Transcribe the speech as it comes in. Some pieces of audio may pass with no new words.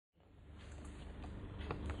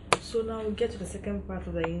So now we get to the second part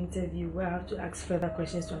of the interview where I have to ask further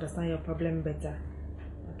questions to understand your problem better.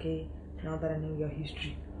 Okay, now that I know your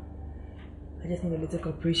history. I just need a little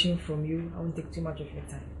cooperation from you. I won't take too much of your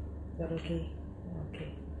time. Is that okay?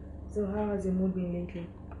 Okay. So how has your mood been lately?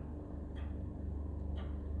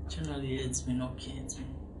 Generally, it's been okay. It's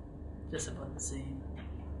been just about the same.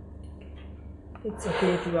 It's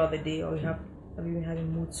okay throughout the day, or have you been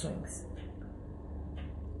having mood swings?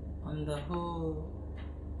 On the whole,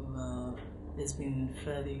 it's been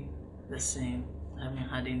fairly the same. I haven't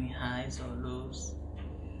had any highs or lows.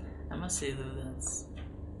 I must say though that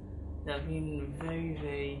there have been very,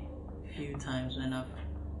 very few times when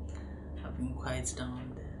I've been quite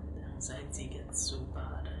down. The anxiety gets so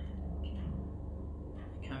bad.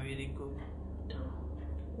 I can't really go down.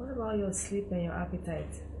 What about your sleep and your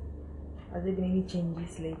appetite? Has there been any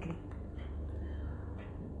changes lately?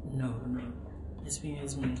 No. It's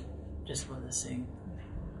been just about the same.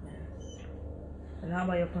 Yes. And how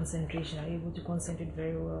about your concentration? Are you able to concentrate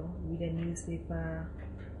very well? Read a newspaper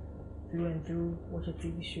through and through? Watch a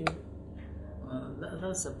TV show?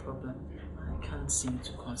 That's a problem. I can't seem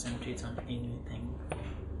to concentrate on anything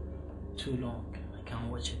for too long. I can't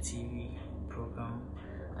watch a TV program.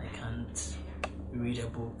 I can't read a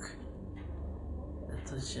book. The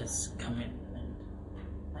thoughts just come in and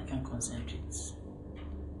I can't concentrate.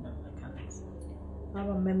 No, I can't. How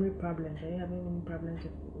about memory problems? Are you having any problems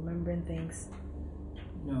with remembering things?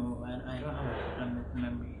 No, I don't have a problem with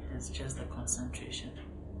memory. It's just the concentration.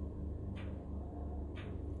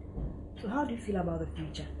 So how do you feel about the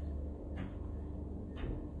future?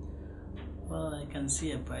 Well, I can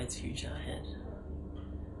see a bright future ahead.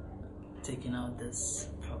 Taking out this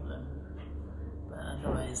problem. But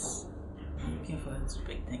otherwise, I'm looking forward to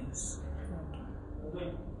big things.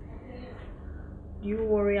 Okay. Do you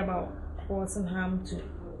worry about causing harm to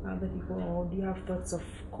other people, or do you have thoughts of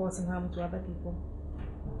causing harm to other people?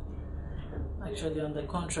 Actually, on the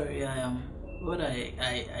contrary, I am. What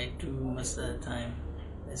I do most of the time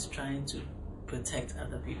is trying to protect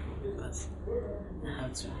other people because I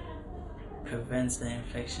have to prevent the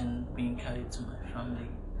infection being carried to my family,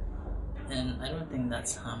 and I don't think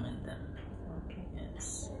that's harming them. Okay.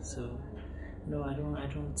 Yes. So, no, I don't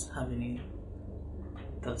have any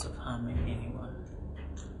thoughts of harming anyone.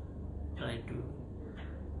 But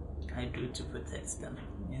I do to protect them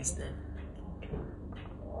instead. Okay.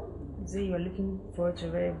 So you're looking forward to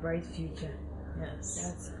a very bright future. Yes.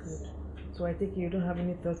 That's good. So I think you don't have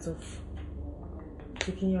any thoughts of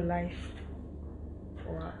taking your life,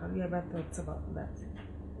 or have you ever thought about that?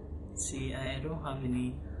 See, I don't have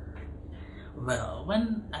any. Well,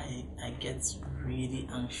 when I get really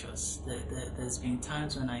anxious, there's been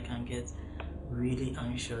times when I can get really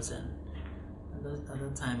anxious, and other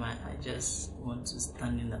time I just want to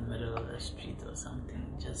stand in the middle of the street or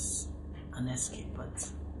something, just an escape, but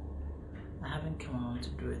I haven't come around to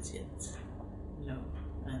do it yet. No,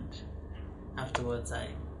 and afterwards I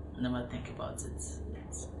never think about it.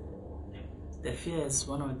 The fear is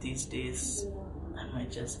one of these days I might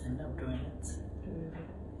just end up doing it.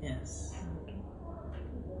 Yes.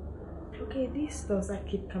 Okay, these thoughts that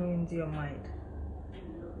keep coming into your mind,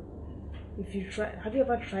 have you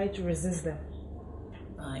ever tried to resist them?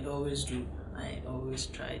 I always do. I always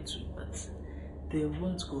try to, but they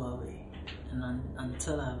won't go away. And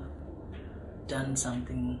until I've done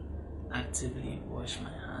something actively, wash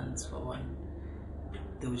my hands for one,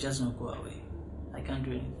 they will just not go away. I can't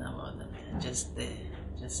do anything about them. They're just there,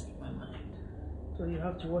 just in my mind. So you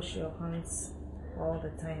have to wash your hands all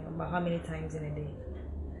the time. About how many times in a day?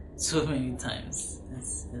 So many times.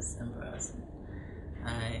 It's embarrassing.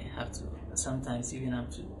 I have to sometimes even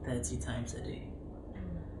up to 30 times a day.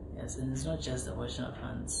 Yes, and it's not just the washing of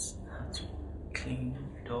hands. I have to clean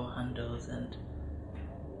door handles and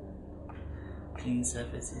clean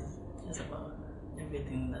surfaces. Just about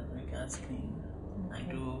everything that regards clean. I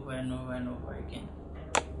do over and over and over again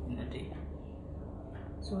in a day.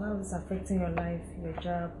 So how is this affecting your life, your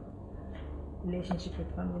job, relationship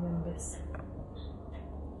with family members?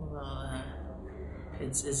 Well,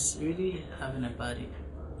 it's really having a bad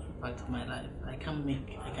impact on my life. I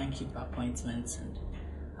can't keep appointments, and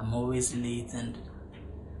I'm always late, and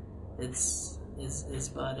it's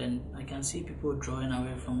bad, and I can see people drawing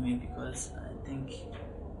away from me because I think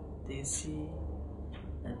they see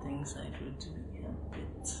the things I do to be a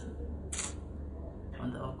bit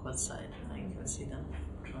on the awkward side. I can see them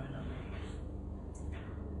drawing away.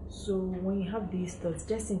 So when you have these thoughts,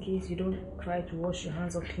 just in case you don't try to wash your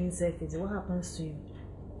hands or clean surfaces, what happens to you?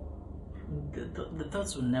 The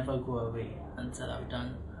thoughts will never go away until I've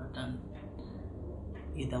done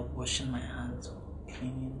either washing my hands or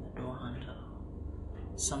cleaning the door handle.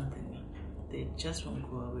 something, they just won't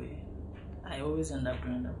go away. I always end up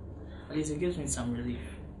doing them. At least it gives me some relief.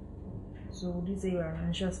 So would you say you're an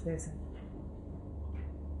anxious person?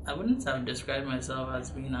 I wouldn't have described myself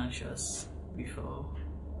as being anxious before.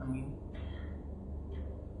 I mean,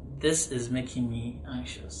 this is making me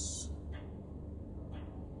anxious.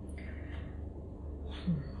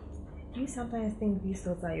 Do you sometimes think these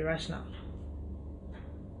thoughts are irrational?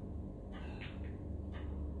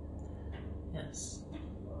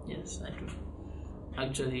 Yes, I do.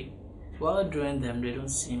 Actually, while doing them, they don't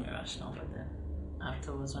seem irrational, but then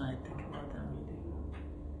afterwards, when I think about them,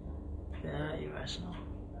 really, they are irrational.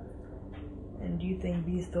 And do you think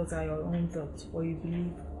these thoughts are your own thoughts, or you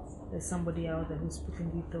believe there's somebody out there who's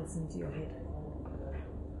putting these thoughts into your head?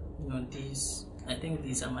 No, I think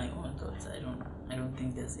these are my own thoughts. I don't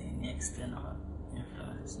think there's any external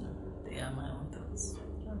influence. No, they are my own thoughts.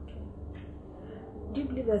 Okay. Do you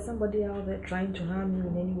believe there's somebody out there trying to harm you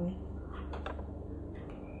in any way?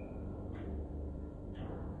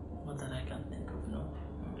 Not that I can think of, no.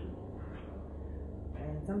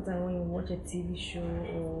 And sometimes when you watch a TV show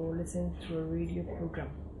or listen to a radio program,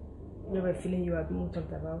 you have a feeling you are being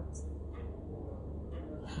talked about?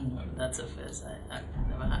 No, that's a first. I've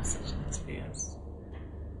never had such an experience.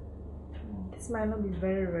 This might not be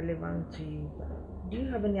very relevant to you, but do you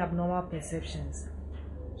have any abnormal perceptions?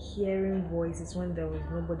 Hearing voices when there was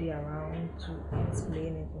nobody around to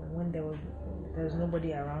explain it, or when there was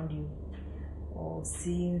nobody around you, or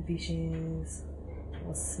seeing visions,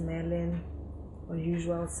 or smelling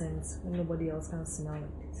unusual scents when nobody else can smell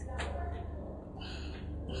it?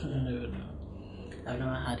 No. I've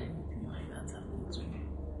never had anything like that happen to me.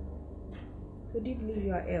 So do you believe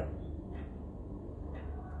you are ill?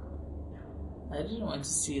 I didn't want to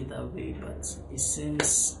see it that way, but it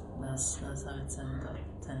seems that's how it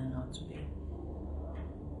turning out to be.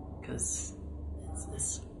 Because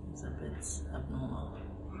it's a bit abnormal.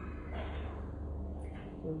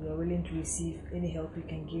 So you are willing to receive any help you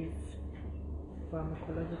can give,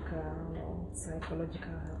 pharmacological or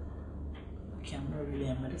psychological help? Okay, I'm not really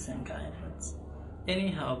a medicine guy, but any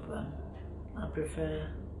help, I prefer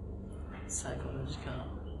psychological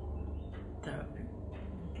therapy.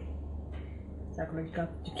 Okay. Psychological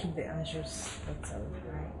to keep the anxious thoughts out,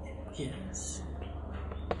 right? Yes.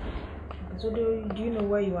 Okay, so do you know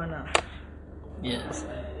where you are now? Yes.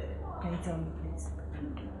 Can you tell me, please?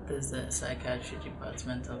 There's the psychiatry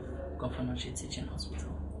department of Gofanochi Teaching Hospital.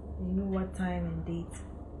 Do you know what time and date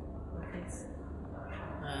of this?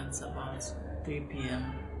 It's about 3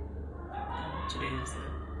 p.m. Today is the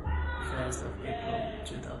 1st of April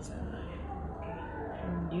 2009. Okay.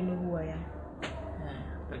 And do you know who I am? Yeah,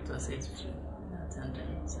 Dr. Setutu,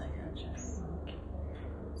 attending psychiatrist. Okay.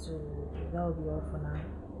 So that will be all for now.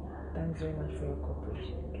 Thanks very much for your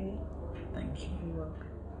cooperation, okay? Thank you. You're welcome.